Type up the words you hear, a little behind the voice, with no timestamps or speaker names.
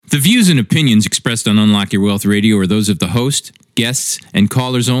The views and opinions expressed on Unlock Your Wealth Radio are those of the host, guests, and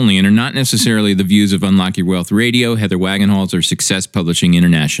callers only and are not necessarily the views of Unlock Your Wealth Radio, Heather Wagenhals, or Success Publishing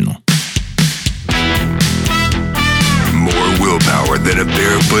International. More willpower than a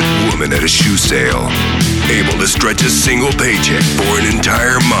barefoot woman at a shoe sale. Able to stretch a single paycheck for an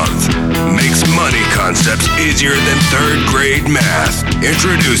entire month. Makes money concepts easier than third-grade math.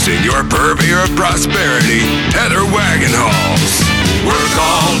 Introducing your purveyor of prosperity, Heather Wagenhals. Work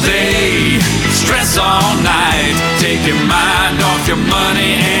all day, stress all night. Take your mind off your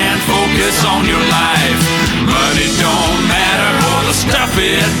money and focus on your life. Money don't matter for the stuff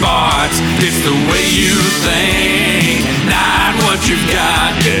it bought. It's the way you think, not what you've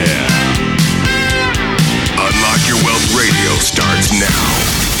got, yeah. Unlock Your Wealth Radio starts now.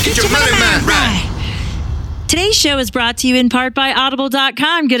 Get your money mind right. Today's show is brought to you in part by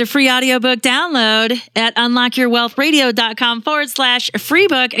Audible.com. Get a free audiobook download at unlockyourwealthradio.com/free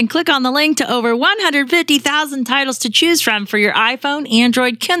book and click on the link to over 150,000 titles to choose from for your iPhone,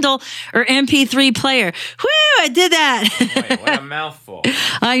 Android, Kindle, or MP3 player. Whew, I did that. Boy, what a mouthful.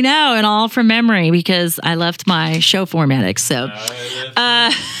 I know, and all from memory because I left my show formatics. So,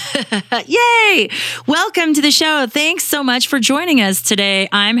 yay! Welcome to the show. Thanks so much for joining us today.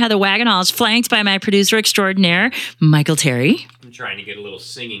 I'm Heather Wagenhals, flanked by my producer extraordinaire, Michael Terry. I'm trying to get a little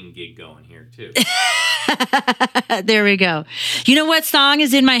singing gig going here, too. There we go. You know what song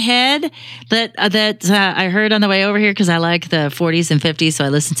is in my head that I heard on the way over here because I like the 40s and 50s, so I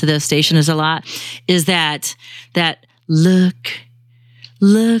listen to those stations a lot, is that look,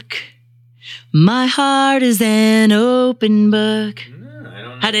 my heart is an open book. I don't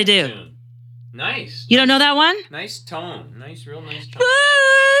know. How'd I do? Tune. Nice. You don't know that one? Nice tone. Real nice tone.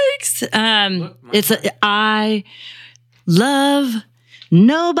 Thanks. I love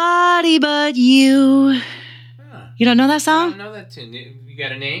nobody but you. Huh. You don't know that I song? don't know that tune. You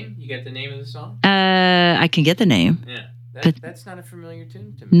got a name? You got the name of the song? I can get the name. Yeah. That's not a familiar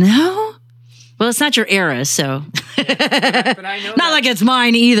tune to me. No? Well, it's not your era, so. But I know not like it's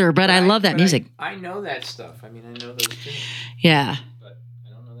mine either, but I love that music. I know that stuff. I mean, I know those tunes. Yeah. But I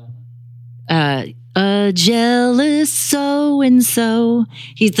don't know that one. A jealous so-and-so.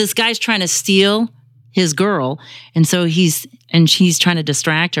 This guy's trying to steal his girl, and so she's trying to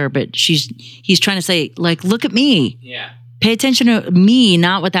distract her, but he's trying to say, like, look at me. Yeah. Pay attention to me,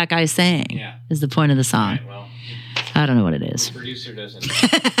 not what that guy's saying. Yeah. Is the point of the song. Right, well, I don't know what it is. the producer doesn't.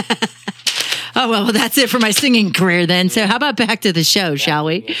 Oh, well, that's it for my singing career then. So how about back to the show, shall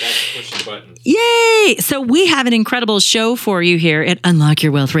we? That's pushing buttons. Yay! So we have an incredible show for you here at Unlock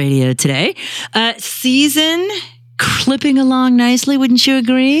Your Wealth Radio today. Season clipping along nicely, wouldn't you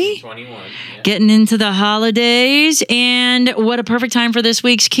agree? 21. Yeah. Getting into the holidays, and what a perfect time for this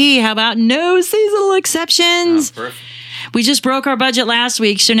week's key. How about no seasonal exceptions? Oh, perfect. We just broke our budget last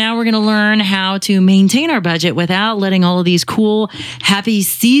week, so now we're going to learn how to maintain our budget without letting all of these cool, happy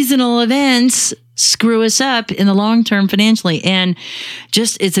seasonal events screw us up in the long term financially. And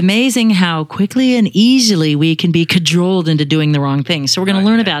just, it's amazing how quickly and easily we can be cajoled into doing the wrong thing. So we're going to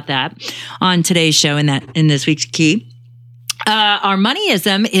learn about that on today's show in this week's key. Our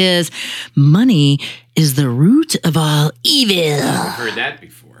moneyism is money is the root of all evil. I've heard that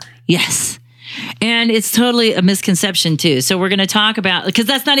before. Yes. And it's totally a misconception, too. So we're going to talk about, because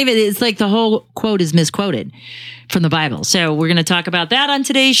that's not even, it's like the whole quote is misquoted from the Bible. So we're going to talk about that on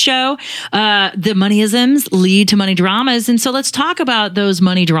today's show. The moneyisms lead to money dramas. And so let's talk about those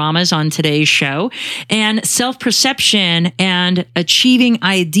money dramas on today's show and self-perception and achieving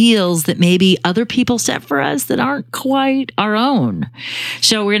ideals that maybe other people set for us that aren't quite our own.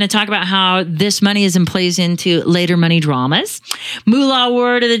 So we're going to talk about how this moneyism plays into later money dramas. Moolah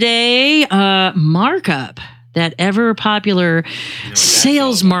word of the day, markup. That ever popular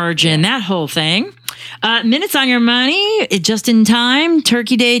sales margin, that whole thing. Minutes on your money, just in time,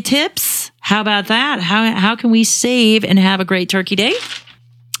 Turkey Day tips. How about that? How can we save and have a great Turkey Day?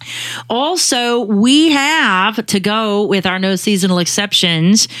 Also, we have to go with our no seasonal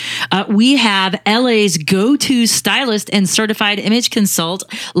exceptions. We have LA's go-to stylist and certified image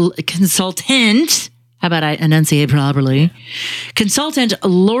consultant. How about I enunciate properly? Consultant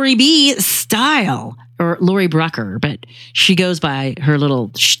LaurieBstyle. Or Laurie Brucker, but she goes by her little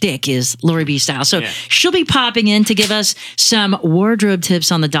shtick is LaurieBstyle. So she'll be popping in to give us some wardrobe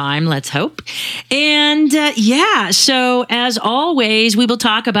tips on the dime, let's hope. And so as always, we will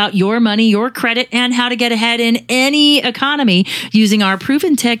talk about your money, your credit, and how to get ahead in any economy using our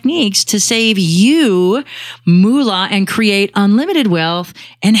proven techniques to save you moolah and create unlimited wealth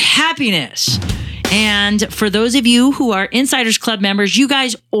and happiness. And for those of you who are Insiders Club members, you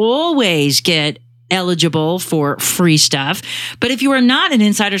guys always get eligible for free stuff. But if you are not an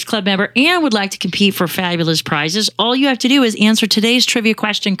Insiders Club member and would like to compete for fabulous prizes, all you have to do is answer today's trivia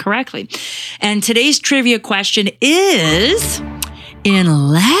question correctly. And today's trivia question is...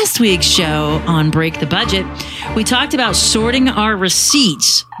 In last week's show on Break the Budget, we talked about sorting our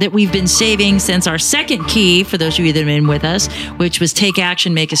receipts that we've been saving since our second key, for those of you that have been with us, which was take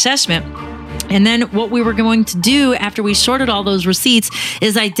action, make assessment. And then what we were going to do after we sorted all those receipts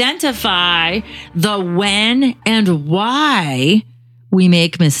is identify the when and why we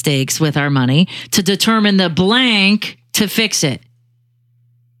make mistakes with our money to determine the blank to fix it.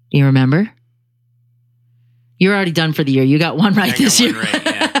 Do you remember? You're already done for the year. You got one right this year. Right,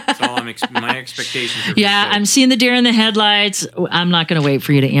 yeah. That's all my expectations are. Yeah, I'm seeing the deer in the headlights. I'm not going to wait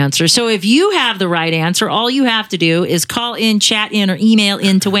for you to answer. So if you have the right answer, all you have to do is call in, chat in, or email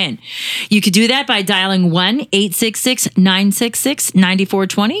in to win. You could do that by dialing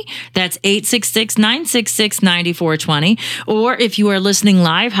 1-866-966-9420. That's 866-966-9420. Or if you are listening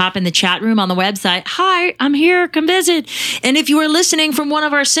live, hop in the chat room on the website. Hi, I'm here. Come visit. And if you are listening from one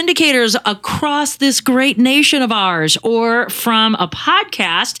of our syndicators across this great nation of ours, or from a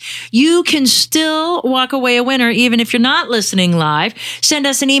podcast, you can still walk away a winner even if you're not listening live. Send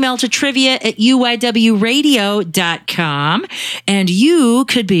us an email to trivia@uywradio.com and you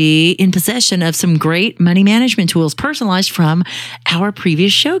could be in possession of some great money management tools personalized from our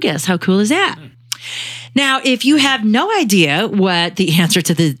previous show guests. How cool is that? Now, if you have no idea what the answer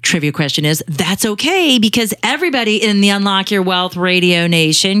to the trivia question is, that's okay, because everybody in the Unlock Your Wealth Radio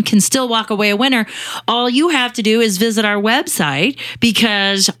Nation can still walk away a winner. All you have to do is visit our website,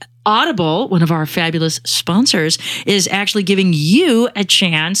 because Audible, one of our fabulous sponsors, is actually giving you a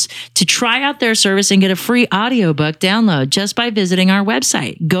chance to try out their service and get a free audiobook download just by visiting our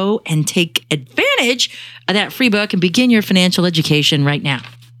website. Go and take advantage of that free book and begin your financial education right now.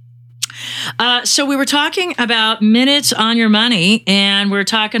 So we were talking about minutes on your money, and we're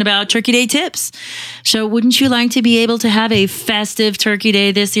talking about Turkey Day tips. So wouldn't you like to be able to have a festive Turkey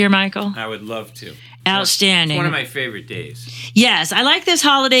Day this year, Michael? I would love to. Outstanding. It's one of my favorite days. Yes, I like this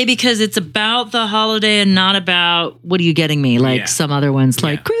holiday because it's about the holiday and not about what are you getting me, like some other ones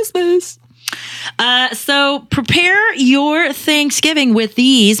like Christmas. So prepare your Thanksgiving with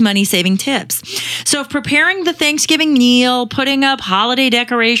these money-saving tips. So if preparing the Thanksgiving meal, putting up holiday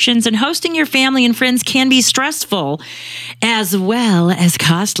decorations, and hosting your family and friends can be stressful as well as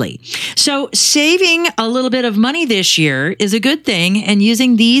costly. So saving a little bit of money this year is a good thing, and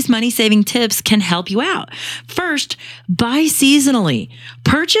using these money-saving tips can help you out. First, buy seasonally.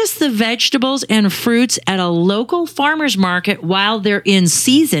 Purchase the vegetables and fruits at a local farmer's market while they're in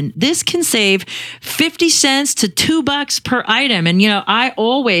season. This can save 50 cents to $2 per item. And, you know, I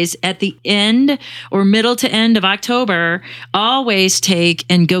always at the end or middle to end of October, always take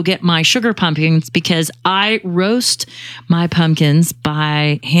and go get my sugar pumpkins, because I roast my pumpkins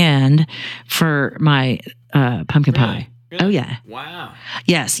by hand for my pumpkin pie. Really? Oh, yeah. Wow.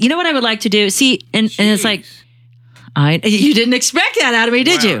 Yes. You know what I would like to do? See, and it's like, you didn't expect that out of me,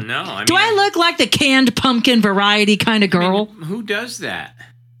 did you? No. Do I look like the canned pumpkin variety kind of girl? Who does that?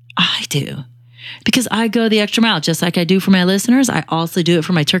 I do. Because I go the extra mile, just like I do for my listeners. I also do it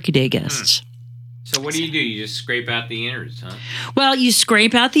for my Turkey Day guests. So what do? You just scrape out the innards, huh? Well, you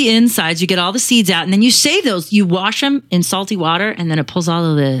scrape out the insides, you get all the seeds out, and then you save those. You wash them in salty water, and then it pulls all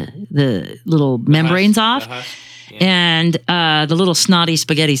of the little membranes off. The husk. And the little snotty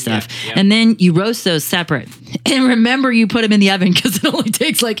spaghetti stuff. Yeah. And then you roast those separate. And remember, you put them in the oven because it only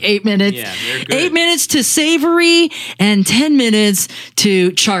takes like 8 minutes. Yeah, they're good. 8 minutes to savory and 10 minutes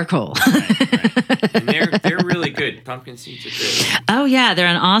to charcoal. Right. And they're really good. Pumpkin seeds are good. Oh, yeah. They're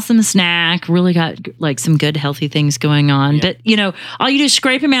an awesome snack. Really got like some good healthy things going on. Yeah. But, you know, all you do is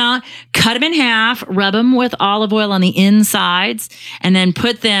scrape them out, cut them in half, rub them with olive oil on the insides, and then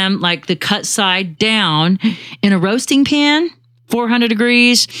put them like the cut side down in a roasting pan, 400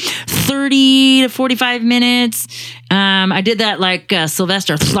 degrees, 30 to 45 minutes. I did that like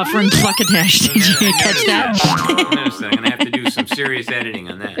Sylvester Fluffer and Pluckadash. Did you catch that? I'm going to have to do some serious editing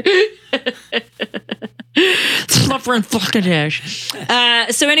on that. Fluffer and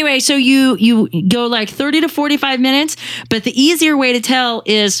Pluckadash. So anyway, so you go like 30 to 45 minutes, but the easier way to tell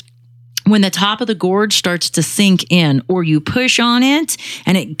is when the top of the gourd starts to sink in, or you push on it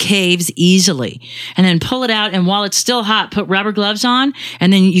and it caves easily, and then pull it out. And while it's still hot, put rubber gloves on,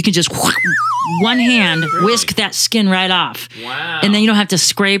 and then you can just one hand whisk that skin right off. Wow. And then you don't have to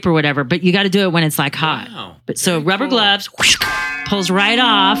scrape or whatever, but you got to do it when it's like hot. Wow. But so rubber gloves, pulls right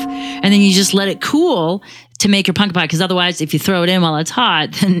off, and then you just let it cool to make your pumpkin pie. Because otherwise, if you throw it in while it's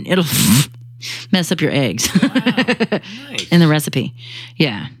hot, then it'll mess up your eggs. Wow. Nice. In the recipe.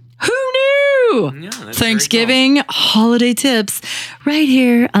 Yeah. Who Woo! Yeah, that's Thanksgiving holiday tips right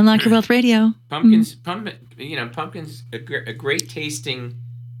here on Unlock Your Wealth Radio. Pumpkins, pumpkins, a great tasting.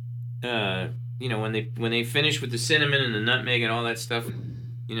 When they finish with the cinnamon and the nutmeg and all that stuff,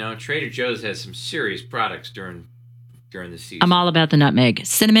 Trader Joe's has some serious products during the season. I'm all about the nutmeg.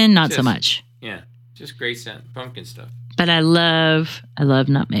 Cinnamon, not so much. Yeah, just great pumpkin stuff. But I love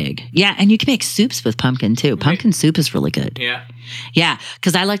nutmeg. Yeah, and you can make soups with pumpkin too. Pumpkin soup is really good. Yeah. Yeah,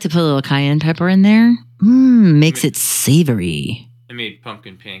 because I like to put a little cayenne pepper in there. Makes it savory. I made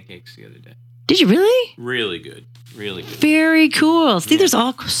pumpkin pancakes the other day. Did you really? Really good. Really good. Very cool. See, there's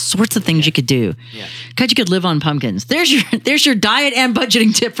all sorts of things you could do. Yeah. God, you could live on pumpkins. There's your diet and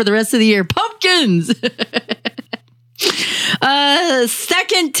budgeting tip for the rest of the year. Pumpkins.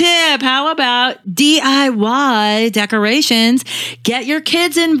 Second tip, how about DIY decorations? Get your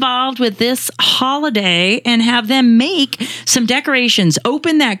kids involved with this holiday and have them make some decorations.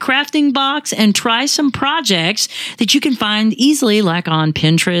 Open that crafting box and try some projects that you can find easily, like on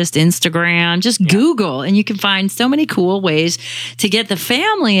Pinterest, Instagram. Just Google, and you can find so many cool ways to get the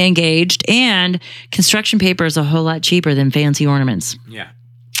family engaged, and construction paper is a whole lot cheaper than fancy ornaments. Yeah.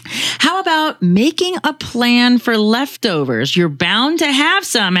 How about making a plan for leftovers? You're bound to have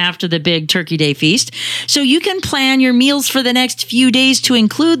some after the big Turkey Day feast. So you can plan your meals for the next few days to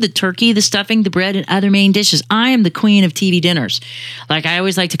include the turkey, the stuffing, the bread, and other main dishes. I am the queen of TV dinners. Like, I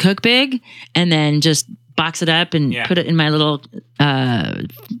always like to cook big and then just box it up and put it in my little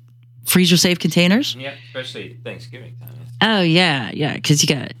freezer-safe containers. Yeah, especially Thanksgiving time. Oh, yeah, because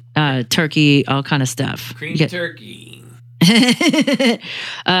you got turkey, all kind of stuff. Creamed turkey.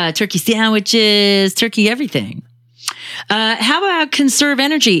 Turkey sandwiches, turkey everything. How about conserve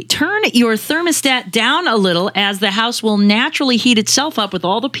energy? Turn your thermostat down a little, as the house will naturally heat itself up with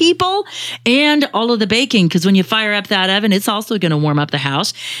all the people and all of the baking, because when you fire up that oven, it's also going to warm up the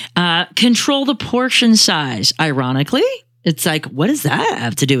house. Control the portion size. Ironically, it's like, what does that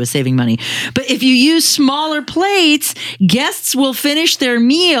have to do with saving money? But if you use smaller plates, guests will finish their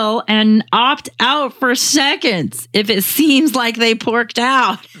meal and opt out for seconds if it seems like they porked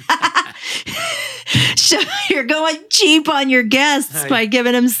out. So you're going cheap on your guests by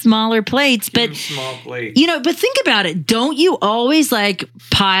giving them smaller plates. But small plates. But think about it. Don't you always like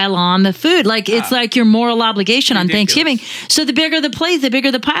pile on the food? Like, it's like your moral obligation on Thanksgiving. So the bigger the plate, the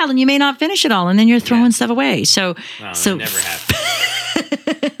bigger the pile, and you may not finish it all, and then you're throwing stuff away. So never happen.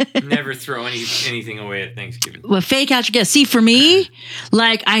 Never throw anything away at Thanksgiving. Well, fake out your guests. See, for me,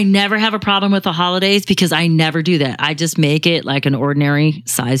 like, I never have a problem with the holidays because I never do that. I just make it like an ordinary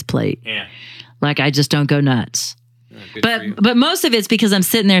size plate. Yeah. Like, I just don't go nuts. But most of it's because I'm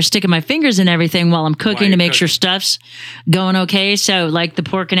sitting there sticking my fingers in everything while I'm cooking to make sure stuff's going okay. So, like, the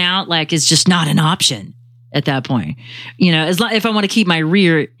porking out, like, is just not an option at that point. If I want to keep my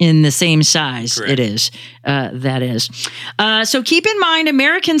rear in the same size, Correct. It is. That is. So keep in mind,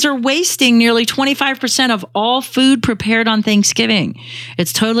 Americans are wasting nearly 25% of all food prepared on Thanksgiving.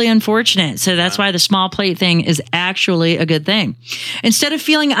 It's totally unfortunate. So that's why the small plate thing is actually a good thing. Instead of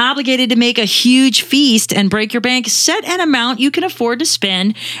feeling obligated to make a huge feast and break your bank, set an amount you can afford to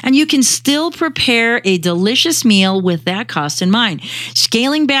spend, and you can still prepare a delicious meal with that cost in mind.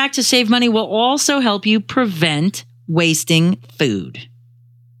 Scaling back to save money will also help you prevent wasting food.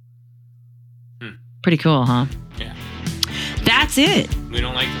 Pretty cool, huh? Yeah. That's it. We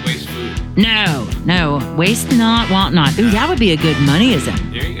don't like to waste food. No. Waste not, want not. Ooh, that would be a good moneyism.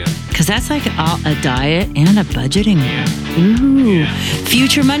 There you go. Because that's like a diet and a budgeting. Yeah. Ooh. Yeah.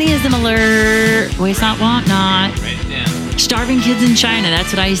 Future moneyism alert. Waste not, want not. Write it down. Starving kids in China.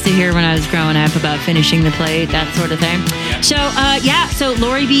 That's what I used to hear when I was growing up about finishing the plate, that sort of thing. Yeah. So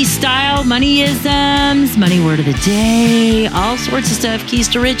LaurieBstyle, moneyisms, money word of the day, all sorts of stuff. Keys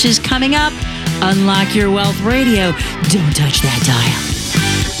to Riches coming up. Unlock Your Wealth Radio. Don't touch that dial.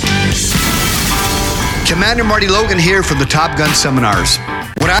 Commander Marty Logan here from the Top Gun Seminars.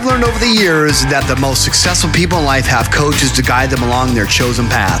 What I've learned over the years is that the most successful people in life have coaches to guide them along their chosen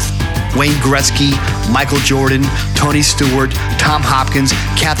path. Wayne Gretzky, Michael Jordan, Tony Stewart, Tom Hopkins,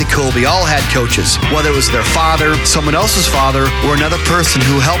 Kathy Colby all had coaches. Whether it was their father, someone else's father, or another person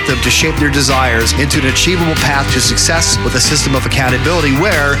who helped them to shape their desires into an achievable path to success with a system of accountability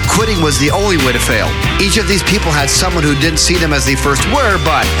where quitting was the only way to fail. Each of these people had someone who didn't see them as they first were,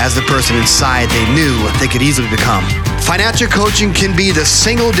 but as the person inside they knew they could easily become. Financial coaching can be the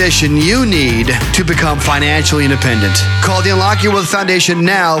single addition you need to become financially independent. Call the Unlock Your Wealth Foundation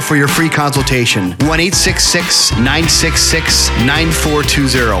now for your free consultation.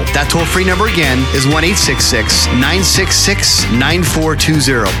 1-866-966-9420. That toll-free number again is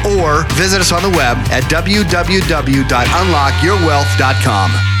 1-866-966-9420. Or visit us on the web at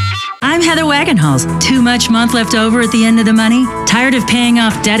www.unlockyourwealth.com. I'm Heather Wagenhals. Too much month left over at the end of the money? Tired of paying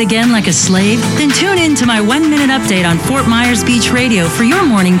off debt again like a slave? Then tune in to my 1-minute update on Fort Myers Beach Radio for your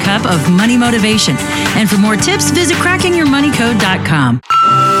morning cup of money motivation. And for more tips, visit crackingyourmoneycode.com.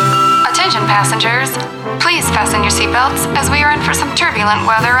 Attention passengers, please fasten your seatbelts as we are in for some turbulent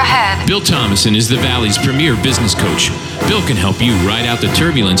weather ahead. Bill Thomason is the Valley's premier business coach. Bill can help you ride out the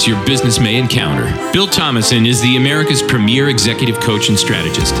turbulence your business may encounter. Bill Thomason is the America's premier executive coach and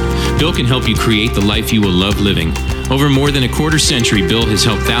strategist. Bill can help you create the life you will love living. Over more than a quarter century, Bill has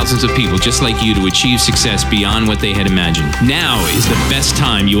helped thousands of people just like you to achieve success beyond what they had imagined. Now is the best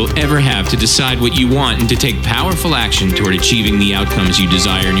time you will ever have to decide what you want and to take powerful action toward achieving the outcomes you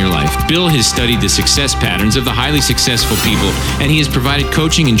desire in your life. Bill has studied the success patterns of the highly successful people, and he has provided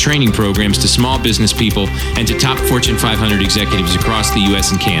coaching and training programs to small business people and to top Fortune 500 executives across the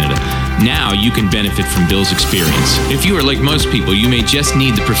U.S. and Canada. Now you can benefit from Bill's experience. If you are like most people, you may just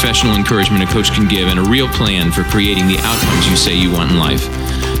need the professional encouragement a coach can give and a real plan for creating the outcomes you say you want in life.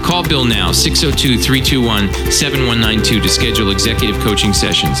 Call Bill now, 602-321-7192 to schedule executive coaching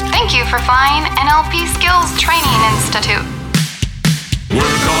sessions. Thank you for flying NLP Skills Training Institute.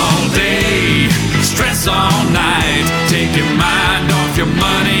 Work all day, stress all night. Take your mind off your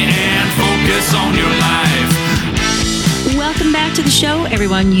money and focus on your life. Welcome back to the show,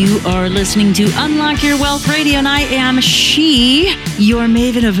 everyone. You are listening to Unlock Your Wealth Radio, and I am your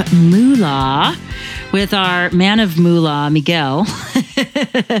maven of moolah, with our man of moolah, Miguel.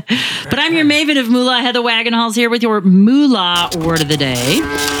 But I'm your maven of moolah, Heather Wagenhals, here with your moolah word of the day.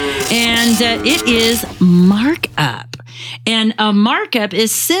 And it is markup. And a markup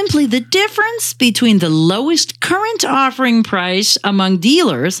is simply the difference between the lowest current offering price among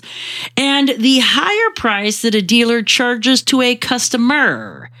dealers and the higher price that a dealer charges to a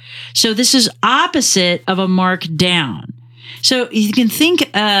customer. So this is opposite of a markdown. So you can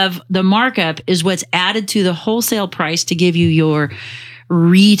think of the markup is what's added to the wholesale price to give you your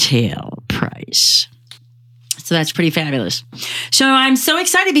retail price. So that's pretty fabulous. So I'm so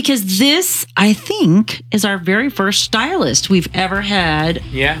excited because this, I think, is our very first stylist we've ever had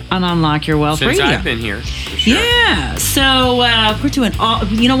on Unlock Your Wealth Radio. Since I've been here, for sure. Yeah. So we're doing all,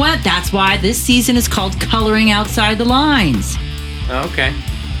 you know what? That's why this season is called Coloring Outside the Lines. Okay.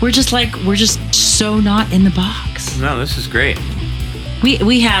 We're just so not in the box. No, this is great.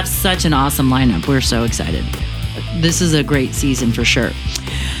 We have such an awesome lineup. We're so excited. This is a great season for sure.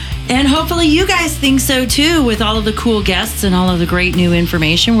 And hopefully you guys think so too, with all of the cool guests and all of the great new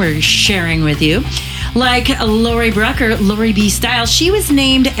information we're sharing with you. Like Laurie Brucker, LaurieBstyle. She was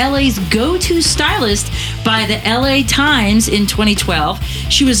named LA's go-to stylist by the LA Times in 2012.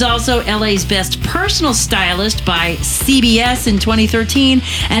 She was also LA's best personal stylist by CBS in 2013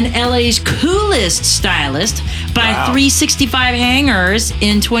 and LA's coolest stylist by 365 Hangers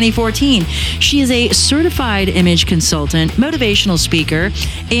in 2014. She is a certified image consultant, motivational speaker,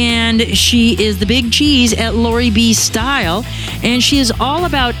 and she is the big cheese at LaurieBstyle, and she is all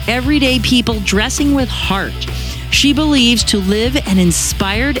about everyday people dressing with heart. She believes to live an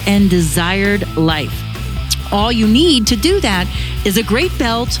inspired and desired life. All you need to do that is a great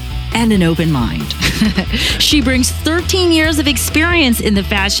belt and an open mind. She brings 13 years of experience in the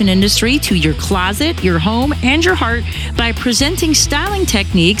fashion industry to your closet, your home, and your heart by presenting styling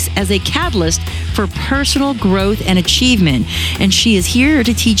techniques as a catalyst for personal growth and achievement. And she is here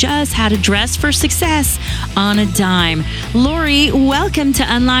to teach us how to dress for success on a dime. Laurie, welcome to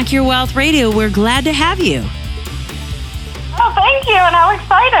Unlock Your Wealth Radio. We're glad to have you. Oh, thank you, and how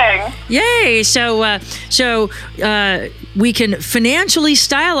exciting. Yay. So we can financially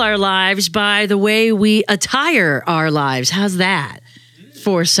style our lives by the way we attire our lives. How's that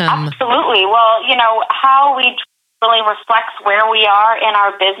for some? Absolutely. Well, how we really reflects where we are in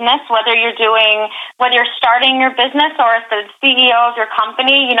our business, whether you're starting your business or as the CEO of your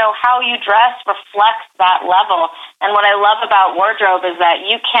company, how you dress reflects that level. And what I love about wardrobe is that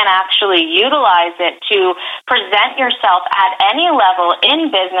you can actually utilize it to present yourself at any level in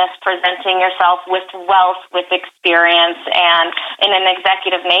business, presenting yourself with wealth, with experience, and in an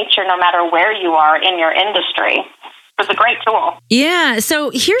executive nature, no matter where you are in your industry. It's a great tool. Yeah. So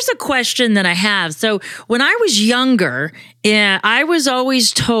here's a question that I have. So when I was younger, I was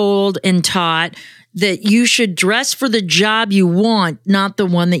always told and taught that you should dress for the job you want, not the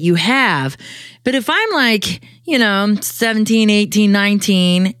one that you have. But if I'm like, 17, 18,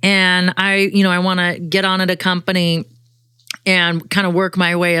 19, and I want to get on at a company and kind of work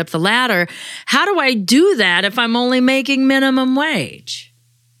my way up the ladder, how do I do that if I'm only making minimum wage?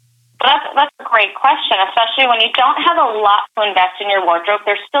 That's a great question, especially when you don't have a lot to invest in your wardrobe.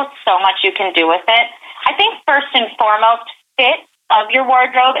 There's still so much you can do with it. I think first and foremost, fit of your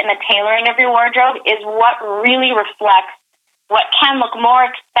wardrobe and the tailoring of your wardrobe is what really reflects what can look more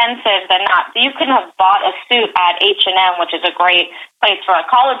expensive than not. So you can have bought a suit at H&M, which is a great place for a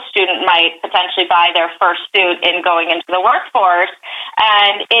college student might potentially buy their first suit in going into the workforce,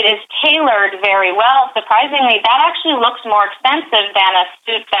 and it is tailored very well. Surprisingly, that actually looks more expensive than a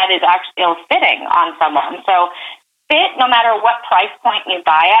suit that is actually ill-fitting on someone. So fit, no matter what price point you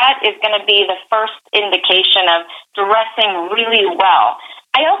buy at, is going to be the first indication of dressing really well.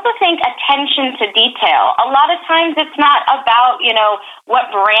 I also think attention to detail. A lot of times it's not about, what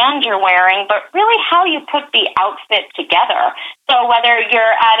brand you're wearing, but really how you put the outfit together. So whether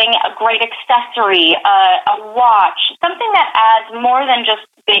you're adding a great accessory, a watch, something that adds more than just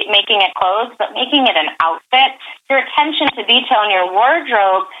making it clothes, but making it an outfit, your attention to detail in your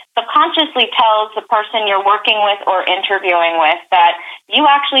wardrobe subconsciously tells the person you're working with or interviewing with that you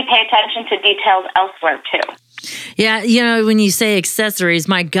actually pay attention to details elsewhere too. Yeah, when you say accessories,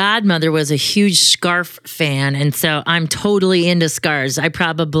 my godmother was a huge scarf fan, and so I'm totally into scarves. I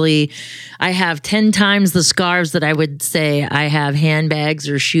have 10 times the scarves that I would say I have handbags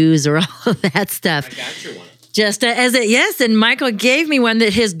or shoes or all of that stuff. I got you one. Just yes, and Michael gave me one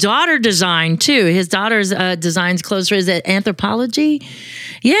that his daughter designed too. His daughter designs clothes for, is it Anthropology?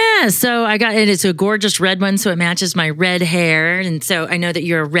 Yeah, so I got it. It's a gorgeous red one, so it matches my red hair, and so I know that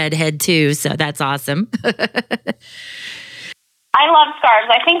you're a redhead too, so that's awesome. I love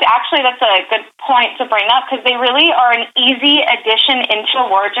scarves. I think actually that's a good point to bring up because they really are an easy addition into a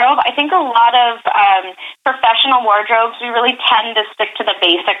wardrobe. I think a lot of professional wardrobes, we really tend to stick to the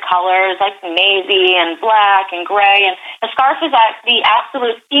basic colors like navy and black and gray. And a scarf is the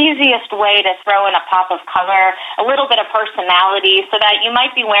absolute easiest way to throw in a pop of color, a little bit of personality so that you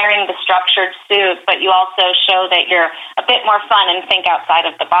might be wearing the structured suit, but you also show that you're a bit more fun and think outside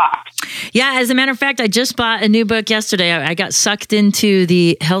of the box. Yeah, as a matter of fact, I just bought a new book yesterday. I got sucked into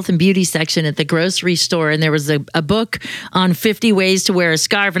the health and beauty section at the grocery store, and there was a book on 50 ways to wear a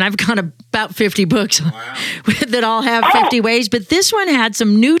scarf, and I've got about 50 books that all have 50 ways, but this one had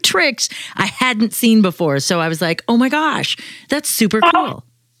some new tricks I hadn't seen before, so I was like, oh my gosh, that's super cool.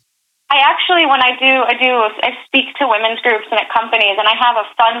 I actually, when I speak to women's groups and at companies, and I have a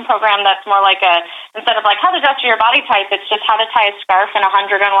fun program that's more like instead of like how to dress for your body type, it's just how to tie a scarf in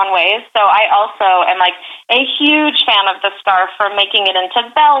 101 ways. So I also am like a huge fan of the scarf, from making it into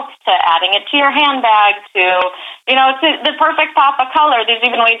belts to adding it to your handbag to, it's the perfect pop of color. There's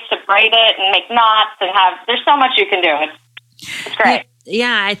even ways to braid it and make knots and there's so much you can do. It's great.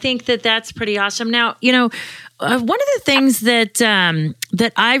 Yeah, I think that's pretty awesome. Now, one of the things that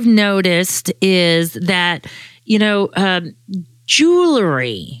that I've noticed is that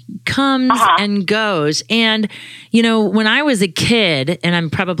jewelry comes and goes. And, when I was a kid, and I'm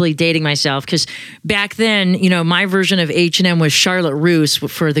probably dating myself because back then, my version of H&M was Charlotte Russe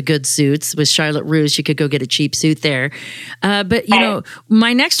for the good suits. With Charlotte Russe, you could go get a cheap suit there. But,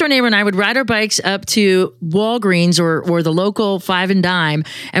 my next door neighbor and I would ride our bikes up to Walgreens or the local 5 and Dime,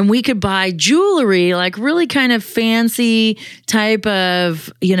 and we could buy jewelry, like really kind of fancy type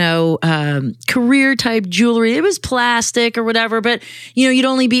of, career type jewelry. It was plastic or whatever, but, you'd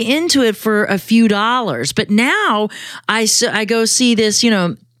only be into it for a few dollars. But now I go see this,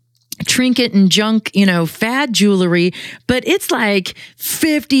 trinket and junk, fad jewelry, but it's like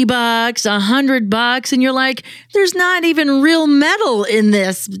 $50, $100, and you're like, there's not even real metal in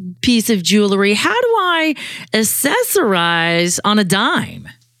this piece of jewelry. How do I accessorize on a dime?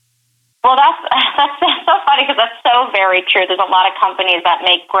 Well, that's so funny because that's so very true. There's a lot of companies that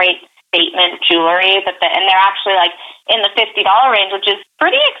make great statement jewelry, and they're actually like in the $50 range, which is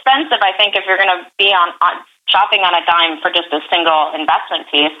pretty expensive, I think, if you're going to be on shopping on a dime for just a single investment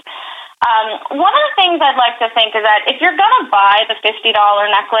piece. One of the things I'd like to think is that if you're going to buy the $50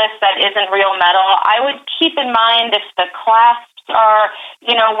 necklace that isn't real metal, I would keep in mind if the clasps are,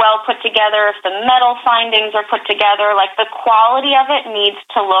 well put together, if the metal findings are put together, like the quality of it needs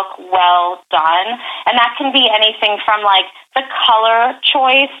to look well done. And that can be anything from like the color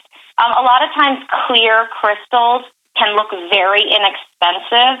choice. A lot of times clear crystals can look very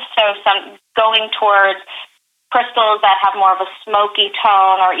inexpensive. So going towards crystals that have more of a smoky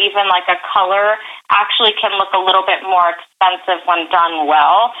tone or even like a color actually can look a little bit more expensive when done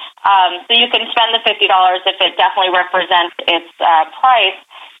well. So you can spend the $50 if it definitely represents its price.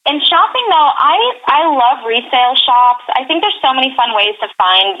 In shopping, though, I love resale shops. I think there's so many fun ways to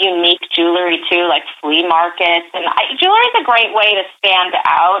find unique jewelry, too, like flea markets. And jewelry is a great way to stand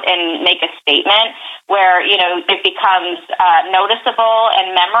out and make a statement where, it becomes noticeable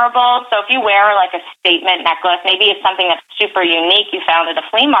and memorable. So if you wear, like, a statement necklace, maybe it's something that's super unique you found at a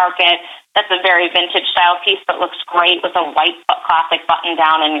flea market that's a very vintage style piece but looks great with a white classic button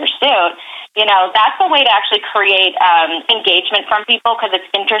down in your suit, that's a way to actually create engagement from people because it's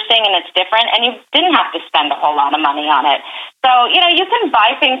interesting and it's different, and you didn't have to spend a whole lot of money on it. So, you can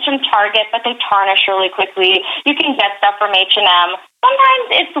buy things from Target, but they tarnish really quickly. You can get stuff from H&M. Sometimes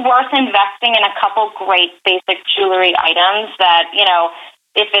it's worth investing in a couple great basic jewelry items that,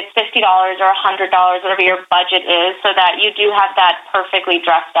 if it's $50 or $100, whatever your budget is, so that you do have that perfectly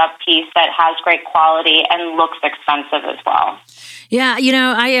dressed up piece that has great quality and looks expensive as well. Yeah,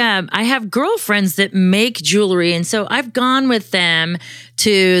 I have girlfriends that make jewelry, and so I've gone with them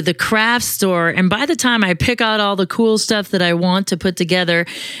to the craft store, and by the time I pick out all the cool stuff that I want to put together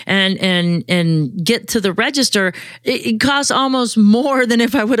and get to the register, it costs almost more than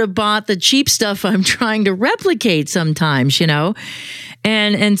if I would have bought the cheap stuff I'm trying to replicate sometimes,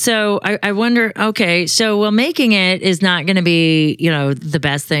 And so I wonder, okay, so making it is not going to be, the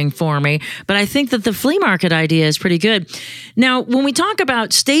best thing for me, but I think that the flea market idea is pretty good. Now, when we talk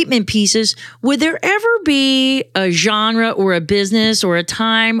about statement pieces, would there ever be a genre or a business or a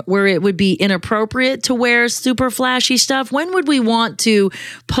time where it would be inappropriate to wear super flashy stuff? When would we want to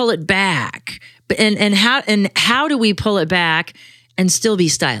pull it back? And how do we pull it back and still be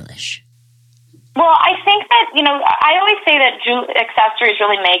stylish? Well, I think that, I always say that accessories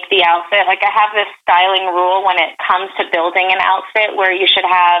really make the outfit. Like, I have this styling rule when it comes to building an outfit where you should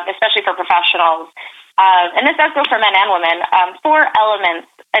have, especially for professionals, and this does go for men and women, 4 elements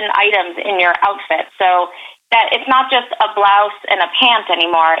and items in your outfit. So that it's not just a blouse and a pant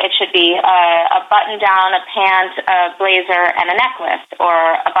anymore. It should be a button-down, a pant, a blazer, and a necklace, or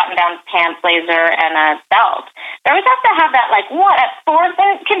a button-down pant, blazer, and a belt. They always have to have that, at 4?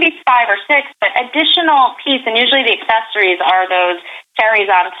 It can be 5 or 6, but additional piece, and usually the accessories are those cherries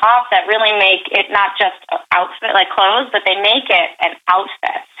on top that really make it not just an outfit like clothes, but they make it an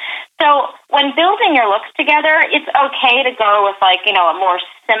outfit. So when building your looks together, it's okay to go with a more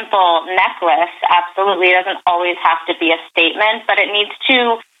simple necklace. Absolutely. It doesn't always have to be a statement, but it needs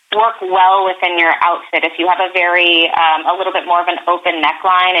to work well within your outfit. If you have a little bit more of an open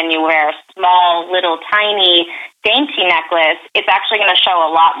neckline and you wear a small, little, tiny, dainty necklace, it's actually going to show a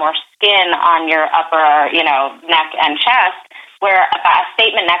lot more skin on your upper, neck and chest, where a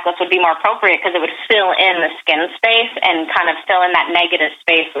statement necklace would be more appropriate because it would fill in the skin space and kind of fill in that negative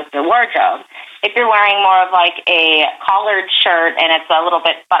space with the wardrobe. If you're wearing more of a collared shirt and it's a little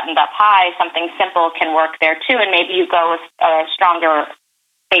bit buttoned up high, something simple can work there too, and maybe you go with a stronger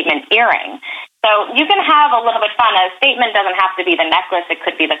statement earring. So you can have a little bit fun. A statement doesn't have to be the necklace. It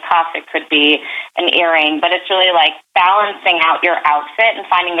could be the cuff. It could be an earring. But it's really balancing out your outfit and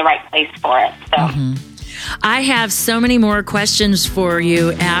finding the right place for it. So. Mm-hmm. I have so many more questions for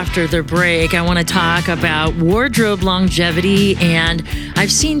you after the break. I want to talk about wardrobe longevity, and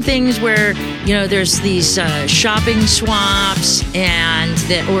I've seen things where, there's these shopping swaps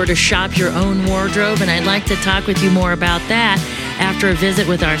or to shop your own wardrobe, and I'd like to talk with you more about that after a visit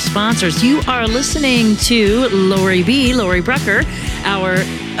with our sponsors. You are listening to Laurie Brucker, our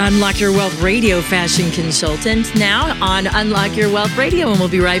Unlock Your Wealth Radio fashion consultant, now on Unlock Your Wealth Radio, and we'll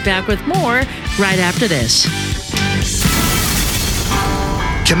be right back with more right after this.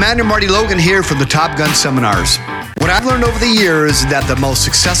 Commander Marty Logan here from the Top Gun Seminars. What I've learned over the years is that the most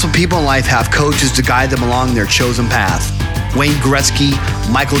successful people in life have coaches to guide them along their chosen path. Wayne Gretzky,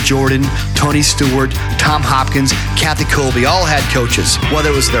 Michael Jordan, Tony Stewart, Tom Hopkins, Kathy Colby all had coaches, whether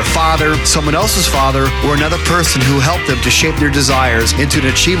it was their father, someone else's father, or another person who helped them to shape their desires into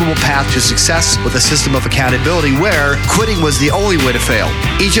an achievable path to success with a system of accountability where quitting was the only way to fail.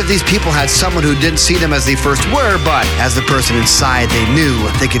 Each of these people had someone who didn't see them as they first were, but as the person inside they knew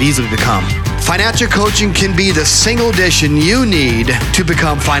they could easily become. Financial coaching can be the single addition you need to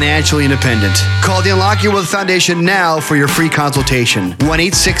become financially independent. Call the Unlock Your Wealth Foundation now for your free consultation.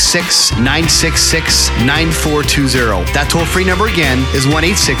 1-866-966-9420. That toll-free number again is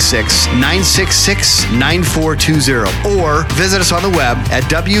 1-866-966-9420. Or visit us on the web at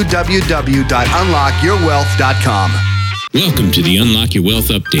www.unlockyourwealth.com. Welcome to the Unlock Your Wealth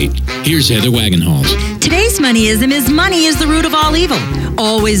Update. Here's Heather Wagenhals. Today's moneyism is money is the root of all evil.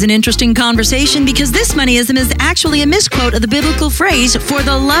 Always an interesting conversation because this moneyism is actually a misquote of the biblical phrase, for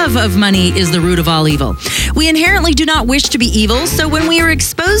the love of money is the root of all evil. We inherently do not wish to be evil, so when we are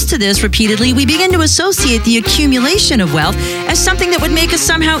exposed to this repeatedly, we begin to associate the accumulation of wealth as something that would make us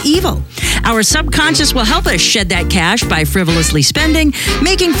somehow evil. Our subconscious will help us shed that cash by frivolously spending,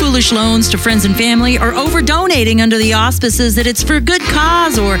 making foolish loans to friends and family, or over-donating under the auspices that it's for a good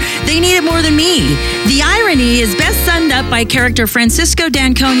cause or they need it more than me. The irony is best summed up by character Francisco Cisco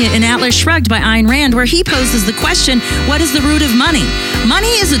D'Anconia in Atlas Shrugged by Ayn Rand, where he poses the question, what is the root of money? Money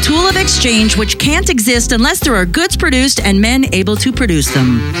is a tool of exchange which can't exist unless there are goods produced and men able to produce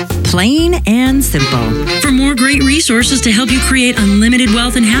them. Plain and simple. For more great resources to help you create unlimited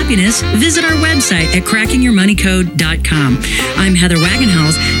wealth and happiness, visit our website at crackingyourmoneycode.com. I'm Heather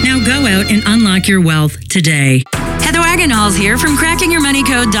Wagenhals. Now go out and unlock your wealth today. Heather Wagenhals here from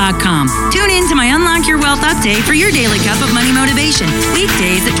crackingyourmoneycode.com. Tune in to my Unlock Your Wealth update for your daily cup of money motivation.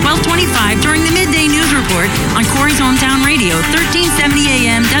 Weekdays at 12:25 during the midday news report on Corey's Hometown Radio, 1370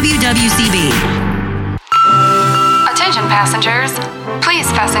 AM WWCB. Attention passengers, please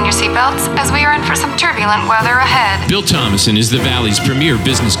fasten your seatbelts as we are in for some turbulent weather ahead. Bill Thomason is the Valley's premier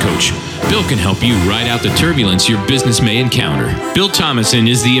business coach. Bill can help you ride out the turbulence your business may encounter. Bill Thomason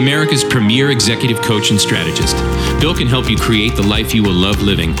is the America's premier executive coach and strategist. Bill can help you create the life you will love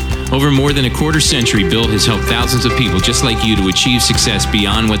living. Over more than a quarter century, Bill has helped thousands of people just like you to achieve success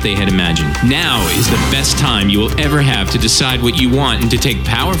beyond what they had imagined. Now is the best time you will ever have to decide what you want and to take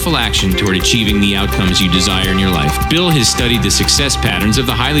powerful action toward achieving the outcomes you desire in your life. Bill has studied the success patterns of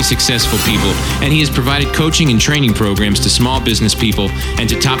the highly successful people, and he has provided coaching and training programs to small business people and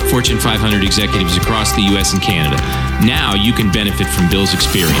to top Fortune 500 executives across the U.S. and Canada. Now you can benefit from Bill's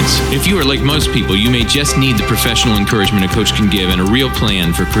experience. If you are like most people, you may just need the professional encouragement a coach can give and a real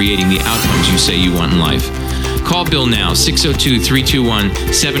plan for creating the outcomes you say you want in life. Call Bill now,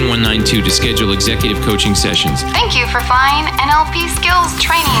 602-321-7192 to schedule executive coaching sessions. Thank you for flying NLP Skills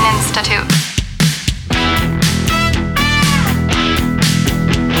Training Institute.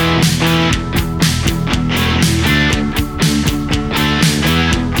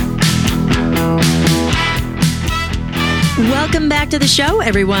 Welcome back to the show,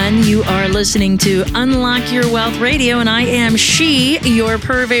 everyone. You are listening to Unlock Your Wealth Radio, and I am your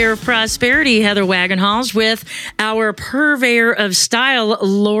purveyor of prosperity, Heather Wagenhals, with our purveyor of style,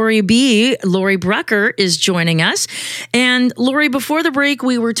 Laurie Brucker is joining us. And Laurie, before the break,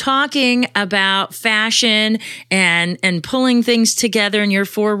 we were talking about fashion and pulling things together and your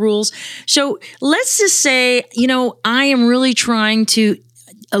 4 rules. So let's just say, I am really trying to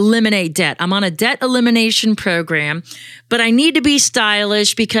eliminate debt. I'm on a debt elimination program, but I need to be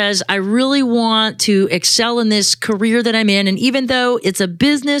stylish because I really want to excel in this career that I'm in. And even though it's a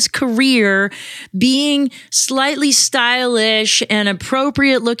business career, being slightly stylish and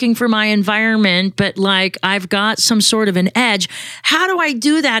appropriate looking for my environment, but like I've got some sort of an edge. How do I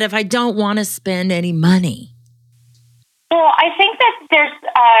do that if I don't want to spend any money? Well, I think that there's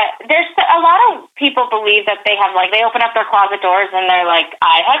a lot of people believe that they open up their closet doors and they're like,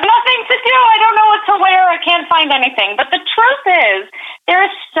 I have nothing to do. I don't know what to wear. I can't find anything. But the truth is there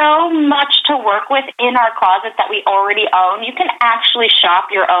is so much to work with in our closet that we already own. You can actually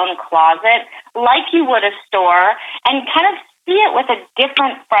shop your own closet like you would a store and kind of see it with a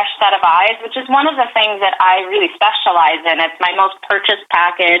different, fresh set of eyes, which is one of the things that I really specialize in. It's my most purchased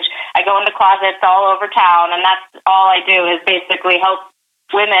package. I go into closets all over town, and that's all I do is basically help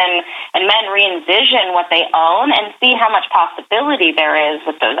women and men re-envision what they own and see how much possibility there is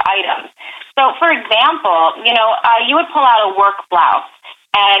with those items. So, for example, you would pull out a work blouse.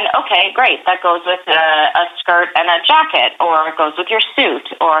 And, okay, great, that goes with a skirt and a jacket, or it goes with your suit,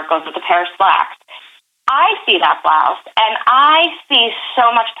 or it goes with a pair of slacks. I see that blouse, and I see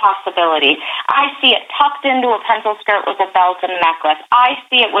so much possibility. I see it tucked into a pencil skirt with a belt and a necklace. I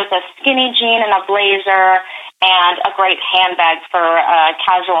see it with a skinny jean and a blazer and a great handbag for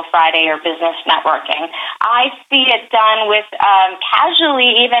casual Friday or business networking. I see it done with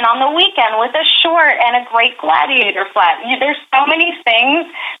casually, even on the weekend, with a short and a great gladiator flat. There's so many things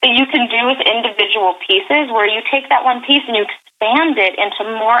that you can do with individual pieces where you take that one piece and you expand it into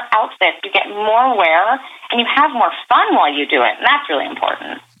more outfits. You get more wear, and you have more fun while you do it, and that's really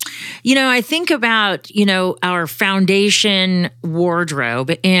important. I think about, our foundation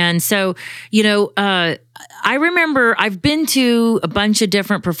wardrobe. And so, I remember I've been to a bunch of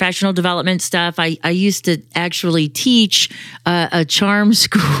different professional development stuff. I used to actually teach a charm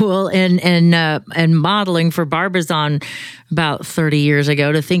school and modeling for Barbizon about 30 years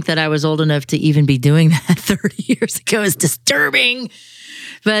ago. To think that I was old enough to even be doing that 30 years ago is disturbing.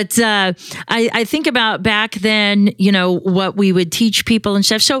 But I think about back then, what we would teach people and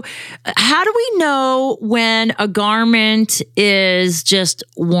stuff. So how do we know when a garment is just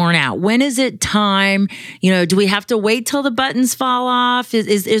worn out? When is it time? Do we have to wait till the buttons fall off?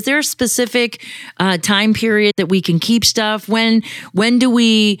 Is there a specific time period that we can keep stuff? When do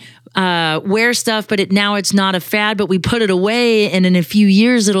we wear stuff, but now it's not a fad, but we put it away, and in a few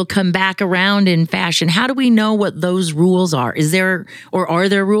years it'll come back around in fashion? How do we know what those rules are? Are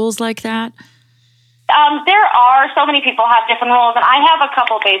there rules like that? There are so many people have different rules, and I have a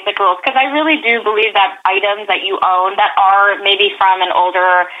couple basic rules because I really do believe that items that you own that are maybe from an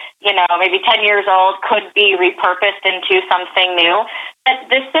older, maybe 10 years old could be repurposed into something new. But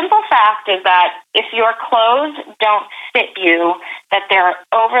the simple fact is that if your clothes don't fit you, that they're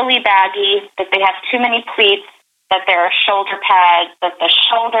overly baggy, that they have too many pleats, that there are shoulder pads, that the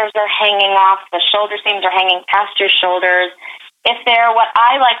shoulders are hanging off, the shoulder seams are hanging past your shoulders, if they're what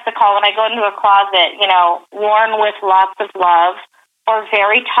I like to call when I go into a closet, worn with lots of love or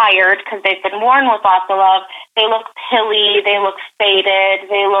very tired because they've been worn with lots of love, they look pilly, they look faded,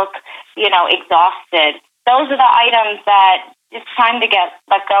 they look, exhausted. Those are the items that it's time to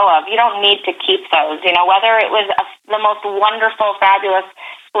let go of. You don't need to keep those. Whether it was the most wonderful, fabulous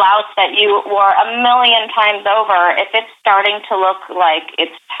blouse that you wore a million times over, if it's starting to look like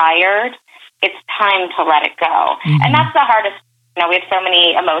it's tired, it's time to let it go. Mm-hmm. And that's the hardest. We have so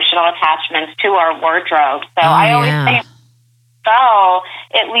many emotional attachments to our wardrobe. So I always say,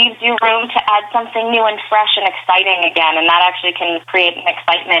 it leaves you room to add something new and fresh and exciting again. And that actually can create an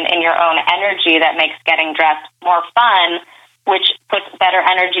excitement in your own energy that makes getting dressed more fun, which puts better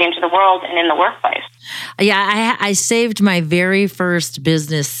energy into the world and in the workplace. Yeah, I saved my very first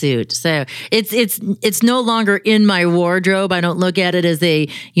business suit. So it's no longer in my wardrobe. I don't look at it as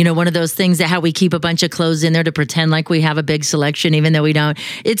one of those things that how we keep a bunch of clothes in there to pretend like we have a big selection, even though we don't.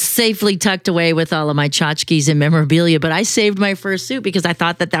 It's safely tucked away with all of my tchotchkes and memorabilia. But I saved my first suit because I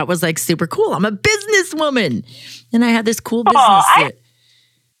thought that was like super cool. I'm a businesswoman. And I had this cool business suit.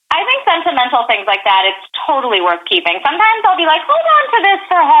 I think sentimental things like that, it's totally worth keeping. Sometimes I'll be like, hold on to this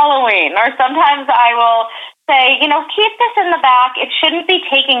for Halloween. Or sometimes I will say, keep this in the back. It shouldn't be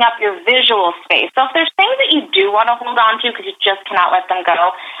taking up your visual space. So if there's things that you do want to hold on to because you just cannot let them go,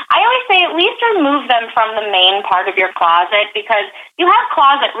 I always say at least remove them from the main part of your closet because you have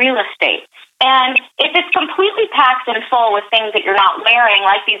closet real estate. And if it's completely packed and full with things that you're not wearing,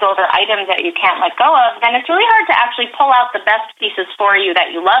 like these older items that you can't let go of, then it's really hard to actually pull out the best pieces for you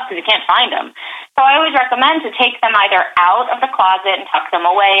that you love because you can't find them. So I always recommend to take them either out of the closet and tuck them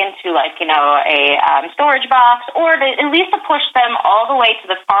away into a storage box, or at least to push them all the way to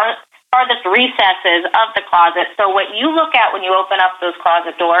the farthest recesses of the closet. So what you look at when you open up those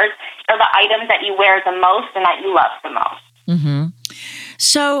closet doors are the items that you wear the most and that you love the most. Mm-hmm.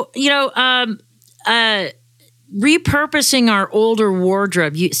 So, repurposing our older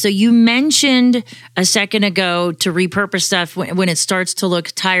wardrobe. So you mentioned a second ago to repurpose stuff when it starts to look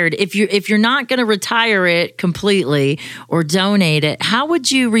tired. If you're not going to retire it completely or donate it, how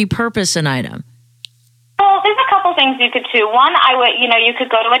would you repurpose an item? Well, there's a couple things you could do. One, you could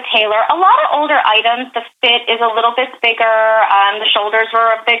go to a tailor. A lot of older items, the fit is a little bit bigger. The shoulders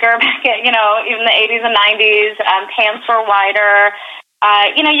were bigger back at, even the 80s and 90s. Pants were wider.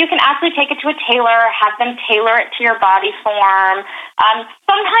 You can actually take it to a tailor, have them tailor it to your body form.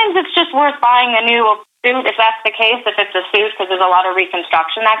 Sometimes it's just worth buying a new suit if that's the case, if it's a suit, because there's a lot of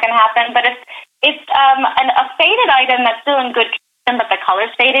reconstruction that can happen. But if it's a faded item that's still in good condition, but the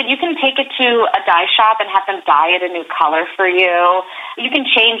color's faded, you can take it to a dye shop and have them dye it a new color for you. You can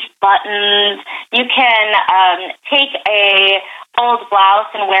change buttons. You can take a old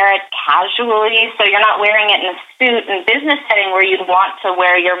blouse and wear it casually, so you're not wearing it in a suit and business setting where you'd want to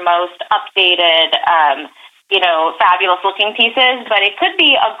wear your most updated, fabulous looking pieces. But it could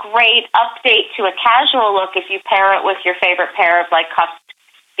be a great update to a casual look if you pair it with your favorite pair of cuffed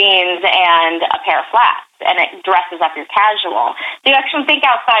jeans and a pair of flats, and it dresses up your casual. So you actually think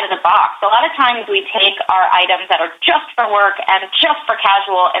outside of the box. A lot of times we take our items that are just for work and just for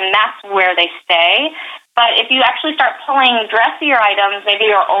casual, and that's where they stay. But if you actually start pulling dressier items, maybe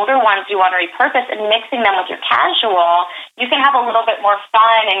your older ones you want to repurpose, and mixing them with your casual, you can have a little bit more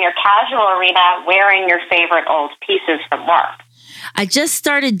fun in your casual arena wearing your favorite old pieces from work. I just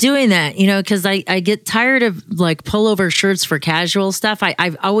started doing that, because I get tired of pullover shirts for casual stuff.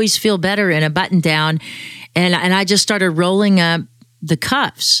 I always feel better in a button down, and I just started rolling up the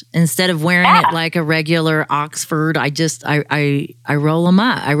cuffs instead of wearing it like a regular Oxford. I roll them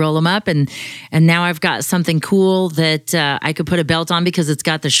up. I roll them up, and now I've got something cool that I could put a belt on because it's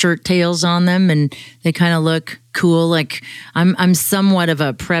got the shirt tails on them, and they kind of look cool. Like I'm somewhat of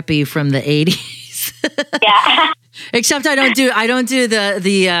a preppy from the 80s. Yeah. Except I don't do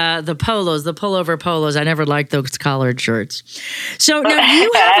the polos, the pullover polos. I never liked those collared shirts. So now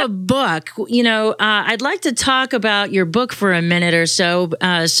you have a book. I'd like to talk about your book for a minute or so,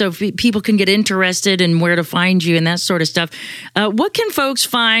 so people can get interested in where to find you and that sort of stuff. What can folks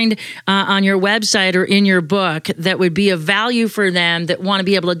find on your website or in your book that would be of value for them that want to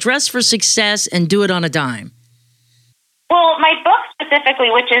be able to dress for success and do it on a dime? Well, my book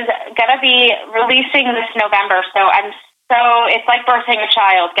specifically, which is going to be releasing this November, so it's like birthing a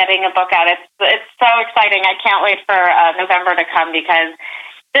child, getting a book out. It's so exciting. I can't wait for November to come, because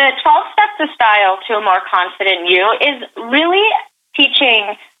the 12 Steps of Style to a More Confident You is really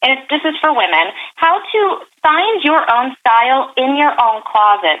teaching, and this is for women, how to find your own style in your own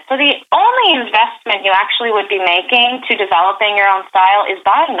closet. So the only investment you actually would be making to developing your own style is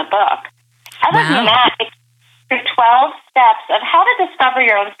buying the book. Other than that, it's 12 steps of how to discover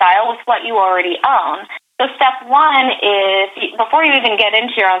your own style with what you already own. So step one is, before you even get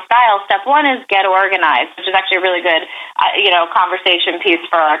into your own style, step one is get organized, which is actually a really good, conversation piece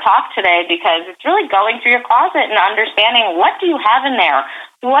for our talk today, because it's really going through your closet and understanding what do you have in there,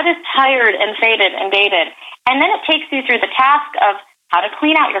 what is tired and faded and dated. And then it takes you through the task of how to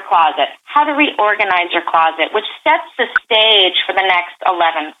clean out your closet, how to reorganize your closet, which sets the stage for the next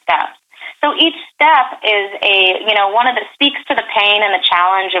 11 steps. So each step is one of the speaks to the pain and the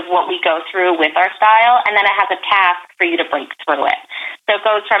challenge of what we go through with our style, and then it has a task for you to break through it. So it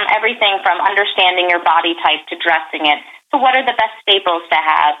goes from everything from understanding your body type to dressing it, to what are the best staples to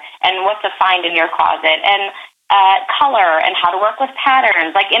have and what to find in your closet, and color and how to work with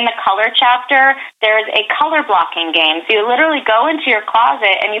patterns. Like in the color chapter, there's a color blocking game. So you literally go into your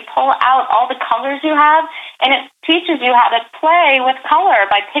closet and you pull out all the colors you have, and it teaches you how to play with color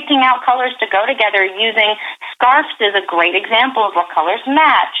by picking out colors to go together. Using scarves is a great example of what colors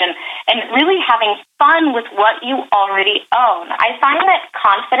match, and really having fun with what you already own. I find that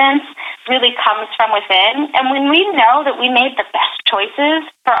confidence really comes from within, and when we know that we made the best choices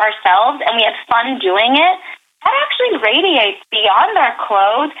for ourselves and we had fun doing it, that actually radiates beyond our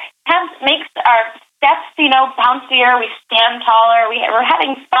clothes, makes our steps, bouncier, we stand taller, we're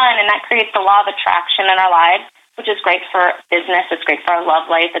having fun, and that creates the law of attraction in our lives, which is great for business, it's great for our love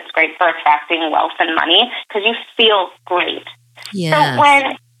life, it's great for attracting wealth and money, because you feel great. Yes. So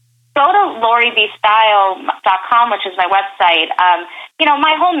go to LaurieBstyle.com, which is my website.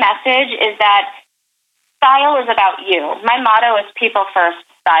 My whole message is that style is about you. My motto is people first,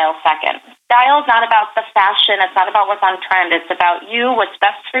 style second. Style is not about the fashion. It's not about what's on trend. It's about you, what's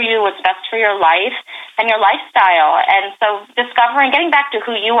best for you, what's best for your life and your lifestyle. And so getting back to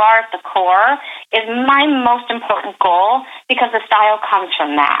who you are at the core is my most important goal, because the style comes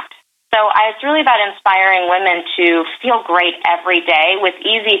from that. So it's really about inspiring women to feel great every day with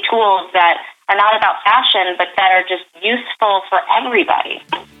easy tools that are not about fashion, but that are just useful for everybody.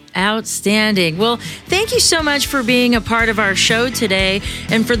 Outstanding. Well, thank you so much for being a part of our show today.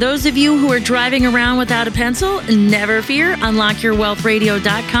 And for those of you who are driving around without a pencil, never fear.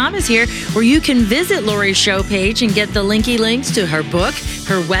 UnlockYourWealthRadio.com is here, where you can visit Laurie's show page and get the links to her book,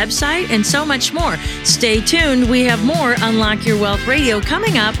 her website, and so much more. Stay tuned. We have more Unlock Your Wealth Radio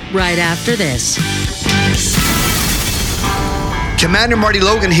coming up right after this. Commander Marty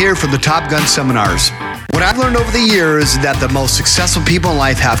Logan here from the Top Gun Seminars. What I've learned over the years is that the most successful people in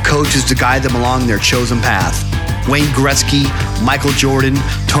life have coaches to guide them along their chosen path. Wayne Gretzky, Michael Jordan,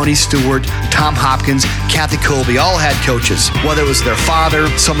 Tony Stewart, Tom Hopkins, Kathy Colby all had coaches. Whether it was their father,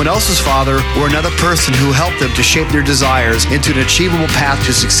 someone else's father, or another person who helped them to shape their desires into an achievable path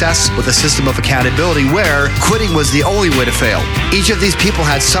to success with a system of accountability where quitting was the only way to fail. Each of these people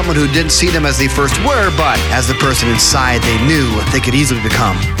had someone who didn't see them as they first were, but as the person inside they knew they could easily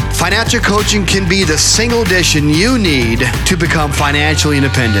become. Financial coaching can be the single addition you need to become financially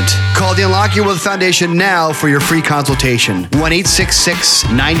independent. Call the Unlock Your Wealth Foundation now for your free consultation.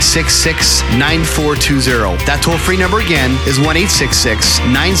 1-866-966-9420. That toll-free number again is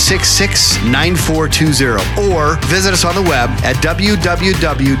 1-866-966-9420. Or visit us on the web at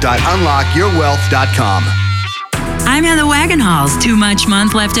www.unlockyourwealth.com. I'm Heather Wagenhals. Too much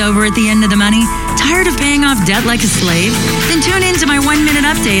month left over at the end of the money? Tired of paying off debt like a slave? Then tune in to my 1-minute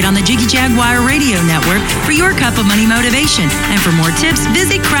update on the Jiggy Jaguar Radio Network for your cup of money motivation. And for more tips,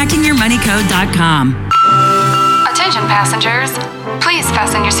 visit crackingyourmoneycode.com. Attention passengers, please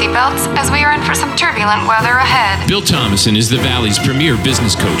fasten your seatbelts as we are in for some turbulent weather ahead. Bill Thomason is the Valley's premier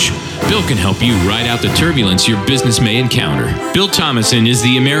business coach. Bill can help you ride out the turbulence your business may encounter. Bill Thomason is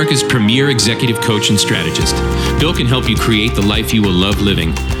the America's premier executive coach and strategist. Bill can help you create the life you will love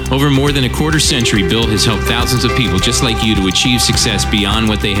living. Over more than a quarter century, Bill has helped thousands of people just like you to achieve success beyond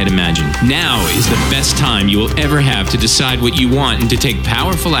what they had imagined. Now is the best time you will ever have to decide what you want and to take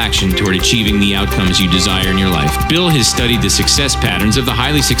powerful action toward achieving the outcomes you desire in your life. Bill has studied the success patterns of the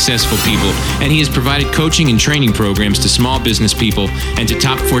highly successful people, and he has provided coaching and training programs to small business people and to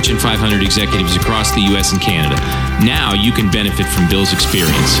top Fortune 500 executives across the U.S. and Canada. Now you can benefit from Bill's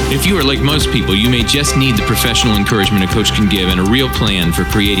experience. If you are like most people, you may just need the professional encouragement a coach can give and a real plan for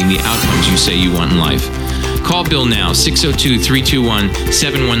creating the outcomes you say you want in life. Call Bill now,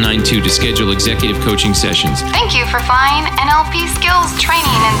 602-321-7192 to schedule executive coaching sessions. Thank you for flying NLP Skills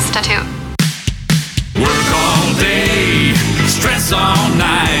Training Institute. Work all day, stress all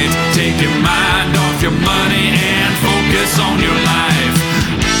night. Take your mind off your money and focus on your life.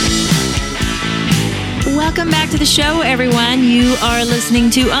 Welcome back to the show, everyone. You are listening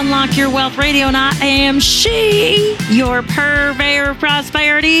to Unlock Your Wealth Radio, and I am your purveyor of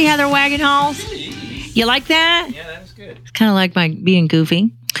prosperity, Heather Wagenhals. You like that? Yeah, that was good. It's kind of like my being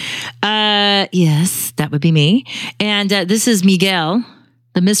goofy. Yes, that would be me. And this is Miguel,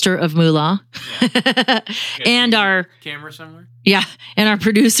 the Mr. of Moolah. Yeah. And our camera somewhere? Yeah, and our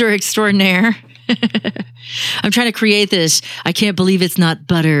producer extraordinaire. I'm trying to create this. I can't believe it's not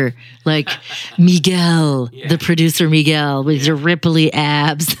butter. Like Miguel, the producer Miguel, with your ripply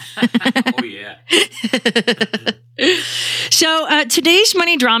abs. Oh, yeah. So today's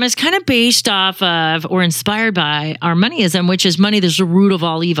money drama is kind of based off of or inspired by our moneyism, which is money is the root of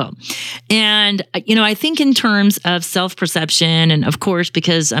all evil. And, I think in terms of self-perception, and of course,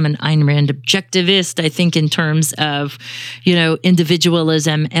 because I'm an Ayn Rand objectivist, I think in terms of,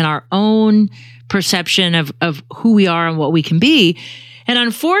 individualism and our own perception of who we are and what we can be. And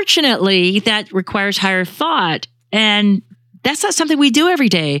unfortunately, that requires higher thought. And that's not something we do every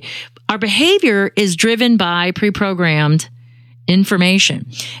day. Our behavior is driven by pre-programmed information.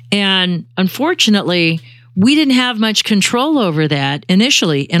 And unfortunately, we didn't have much control over that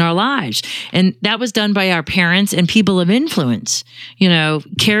initially in our lives. And that was done by our parents and people of influence,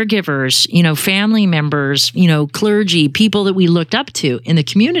 caregivers, family members, clergy, people that we looked up to in the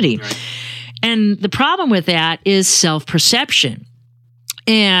community. Right. And the problem with that is self-perception.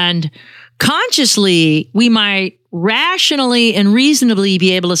 And consciously, we might rationally and reasonably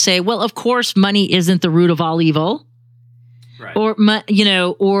be able to say, well, of course, money isn't the root of all evil. Right. Or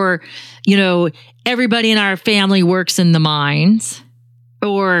everybody in our family works in the mines.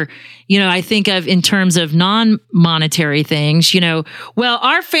 Or, I think of in terms of non-monetary things, well,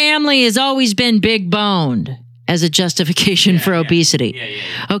 our family has always been big boned as a justification for obesity.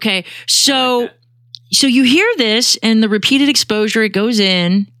 Yeah. Okay. So you hear this and the repeated exposure, it goes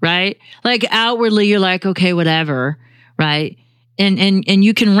in, right? Like outwardly, you're like, okay, whatever. Right. And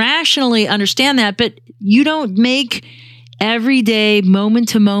you can rationally understand that, but you don't make everyday moment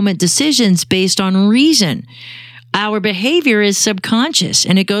to moment decisions based on reason. Our behavior is subconscious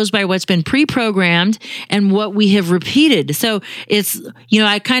and it goes by what's been pre-programmed and what we have repeated. So it's,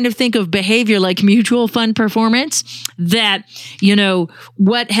 I kind of think of behavior like mutual fund performance, that,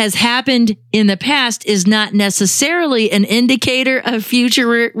 what has happened in the past is not necessarily an indicator of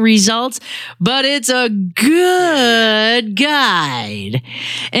future results, but it's a good guide.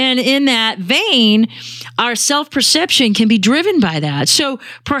 And in that vein, our self-perception can be driven by that. So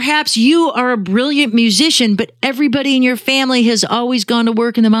perhaps you are a brilliant musician, but everybody in your family has always gone to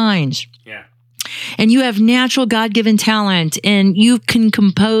work in the mines. Yeah. And you have natural God-given talent and you can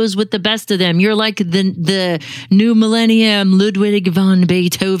compose with the best of them. You're like the new millennium Ludwig van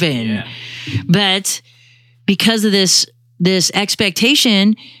Beethoven. Yeah. But because of this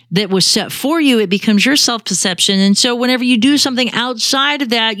expectation that was set for you, it becomes your self-perception. And so whenever you do something outside of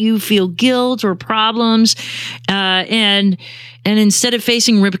that, you feel guilt or problems. And instead of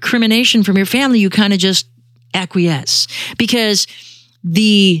facing recrimination from your family, you kind of just acquiesce, because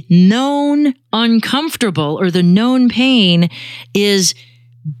the known uncomfortable or the known pain is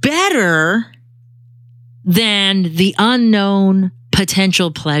better than the unknown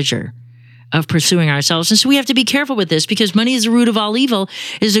potential pleasure of pursuing ourselves. And so we have to be careful with this, because money is the root of all evil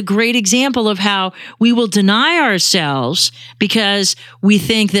is a great example of how we will deny ourselves because we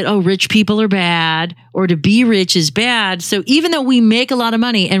think that, rich people are bad, or to be rich is bad. So even though we make a lot of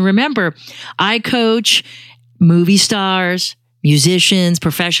money, and remember, I coach movie stars, musicians,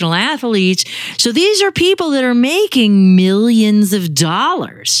 professional athletes. So these are people that are making millions of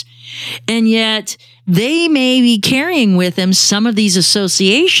dollars. And yet they may be carrying with them some of these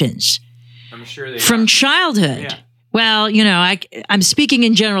associations from childhood. Yeah. Well, I'm speaking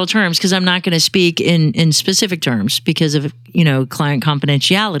in general terms because I'm not going to speak in specific terms because of, client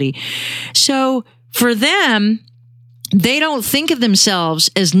confidentiality. So for them, they don't think of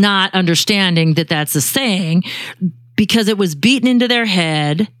themselves as not understanding that that's a thing, because it was beaten into their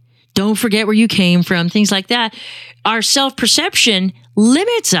head. Don't forget where you came from, things like that. Our self-perception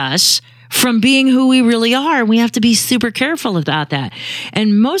limits us from being who we really are. We have to be super careful about that.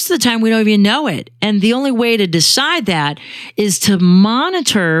 And most of the time we don't even know it. And the only way to decide that is to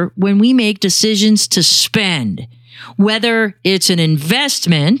monitor when we make decisions to spend. Whether it's an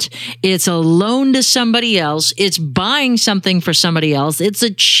investment, it's a loan to somebody else, it's buying something for somebody else, it's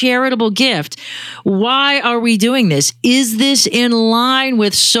a charitable gift. Why are we doing this? Is this in line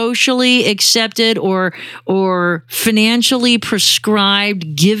with socially accepted or financially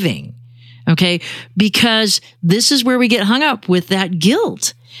prescribed giving? Okay, because this is where we get hung up with that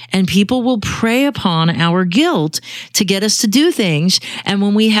guilt. And people will prey upon our guilt to get us to do things. And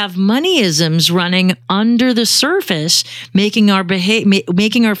when we have moneyisms running under the surface, making our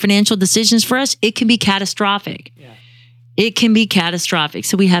financial decisions for us, it can be catastrophic. Yeah. It can be catastrophic.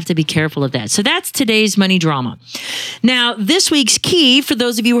 So we have to be careful of that. So that's today's money drama. Now, this week's key, for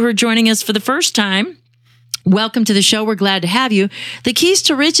those of you who are joining us for the first time, welcome to the show. We're glad to have you. The Keys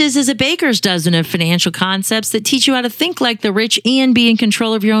to Riches is a baker's dozen of financial concepts that teach you how to think like the rich and be in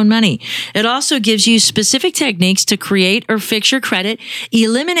control of your own money. It also gives you specific techniques to create or fix your credit,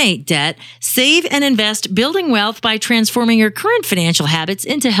 eliminate debt, save and invest, building wealth by transforming your current financial habits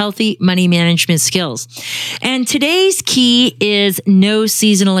into healthy money management skills. And today's key is no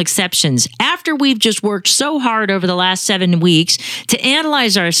seasonal exceptions. After we've just worked so hard over the last 7 weeks to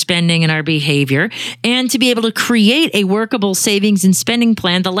analyze our spending and our behavior and to be able to create a workable savings and spending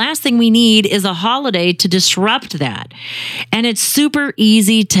plan, the last thing we need is a holiday to disrupt that. And it's super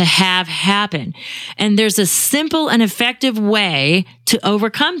easy to have happen. And there's a simple and effective way to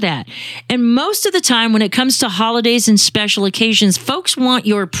overcome that. And most of the time when it comes to holidays and special occasions, folks want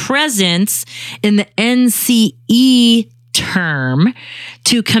your presence in the NCE term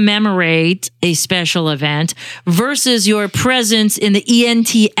to commemorate a special event versus your presence in the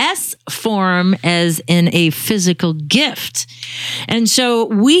ENTS form as in a physical gift. And so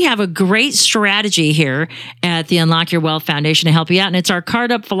we have a great strategy here at the Unlock Your Wealth Foundation to help you out, and it's our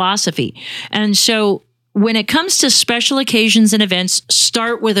card up philosophy. And so when it comes to special occasions and events,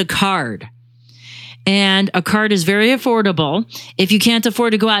 start with a card. And a card is very affordable. If you can't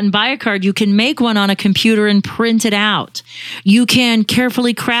afford to go out and buy a card, you can make one on a computer and print it out. You can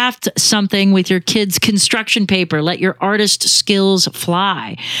carefully craft something with your kids' construction paper. Let your artist skills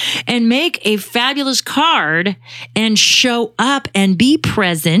fly. And make a fabulous card and show up and be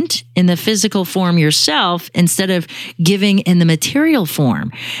present in the physical form yourself instead of giving in the material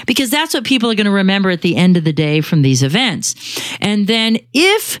form. Because that's what people are going to remember at the end of the day from these events. And then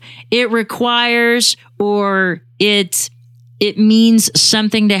if it requires or it means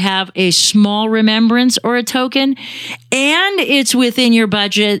something to have a small remembrance or a token, and it's within your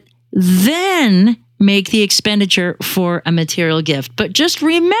budget, then make the expenditure for a material gift. But just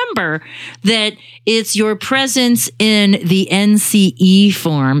remember that it's your presence in the NCE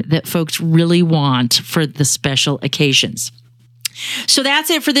form that folks really want for the special occasions. So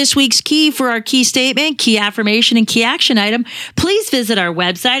that's it for this week's key. For our key statement, key affirmation, and key action item, please visit our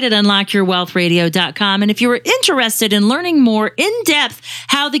website at unlockyourwealthradio.com. And if you are interested in learning more in depth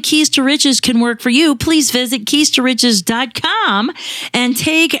how the Keys to Riches can work for you, please visit keystoriches.com and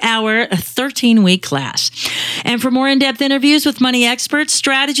take our 13-week class. And for more in-depth interviews with money experts,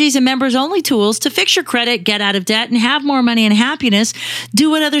 strategies, and members-only tools to fix your credit, get out of debt, and have more money and happiness, do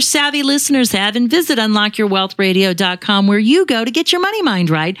what other savvy listeners have and visit unlockyourwealthradio.com, where you go to get your money mind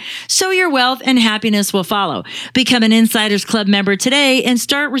right so your wealth and happiness will follow. Become an Insiders Club member today and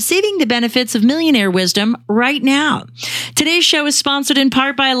start receiving the benefits of millionaire wisdom right now. Today's show is sponsored in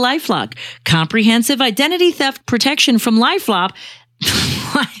part by LifeLock, comprehensive identity theft protection from LifeLock.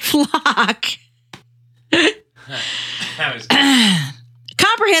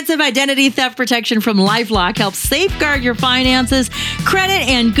 Comprehensive identity theft protection from LifeLock helps safeguard your finances, credit,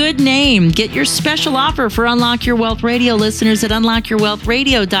 and good name. Get your special offer for Unlock Your Wealth Radio listeners at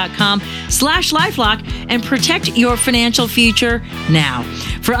unlockyourwealthradio.com/LifeLock and protect your financial future now.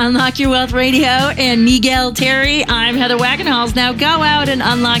 For Unlock Your Wealth Radio and Miguel Terry, I'm Heather Wagenhals. Now go out and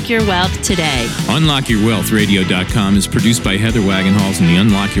unlock your wealth today. UnlockYourWealthRadio.com is produced by Heather Wagenhals and the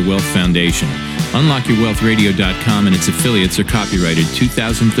Unlock Your Wealth Foundation. UnlockYourWealthRadio.com and its affiliates are copyrighted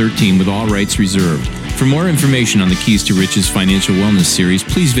 2013 with all rights reserved. For more information on the Keys to Riches Financial Wellness Series,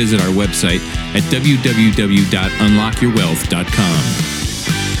 please visit our website at www.unlockyourwealth.com.